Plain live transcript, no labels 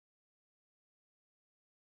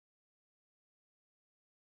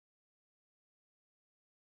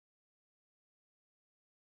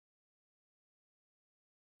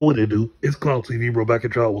What it do? It's Cloud TV, bro. Back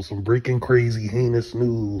at y'all with some breaking, crazy, heinous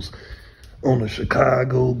news on a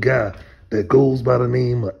Chicago guy that goes by the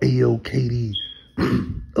name of Ayoo.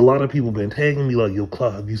 A lot of people been tagging me like, yo,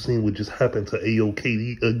 Cloud, have you seen what just happened to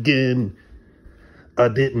Ayoo again? I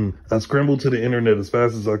didn't. I scrambled to the internet as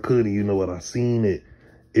fast as I could, and you know what? I seen it.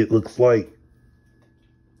 It looks like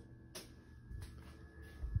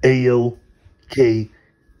Ayoo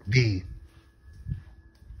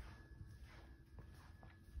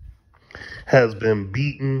has been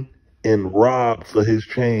beaten and robbed for his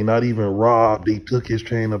chain. Not even robbed. They took his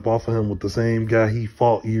chain up off of him with the same guy he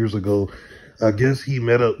fought years ago. I guess he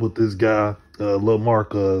met up with this guy, Lil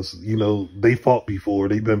Marcuzz. You know, they fought before.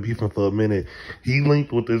 They've been beefing for a minute. He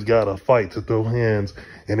linked with this guy to fight, to throw hands.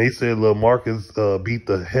 And they said Lil Marcuzz beat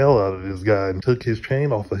the hell out of this guy and took his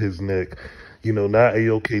chain off of his neck. You know, now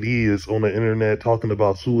Ayoo is on the internet talking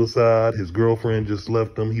about suicide. His girlfriend just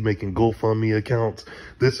left him. He making GoFundMe accounts.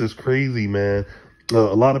 This is crazy, man. A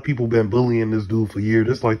lot of people been bullying this dude for years.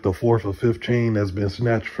 It's like the fourth or fifth chain that's been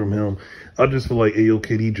snatched from him. I just feel like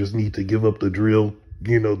Ayoo just need to give up the drill,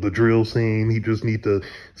 you know, the drill scene. He just need to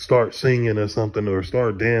start singing or something, or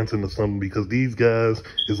start dancing or something, because these guys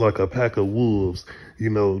is like a pack of wolves.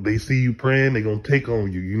 You know, they see you praying, they gonna take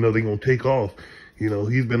on you. You know, they gonna take off. You know,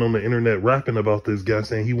 he's been on the internet rapping about this guy,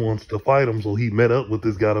 saying he wants to fight him. So he met up with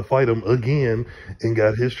this guy to fight him again and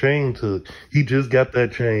got his chain took. He just got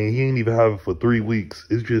that chain. He ain't even have it for 3 weeks.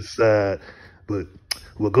 It's just sad. But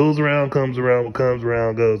what goes around comes around. What comes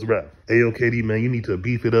around goes around. Ayoo, man, you need to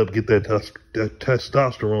beef it up, get that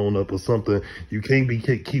testosterone up or something. You can't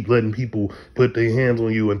keep letting people put their hands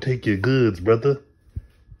on you and take your goods, brother.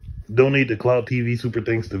 Donate to Cloud TV. Super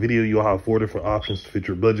thanks. The video, you'll have 4 different options to fit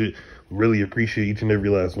your budget. Really appreciate each and every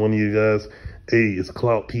last one of you guys. Hey, it's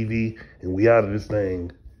Cloud TV, and we out of this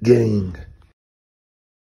thing. Gang.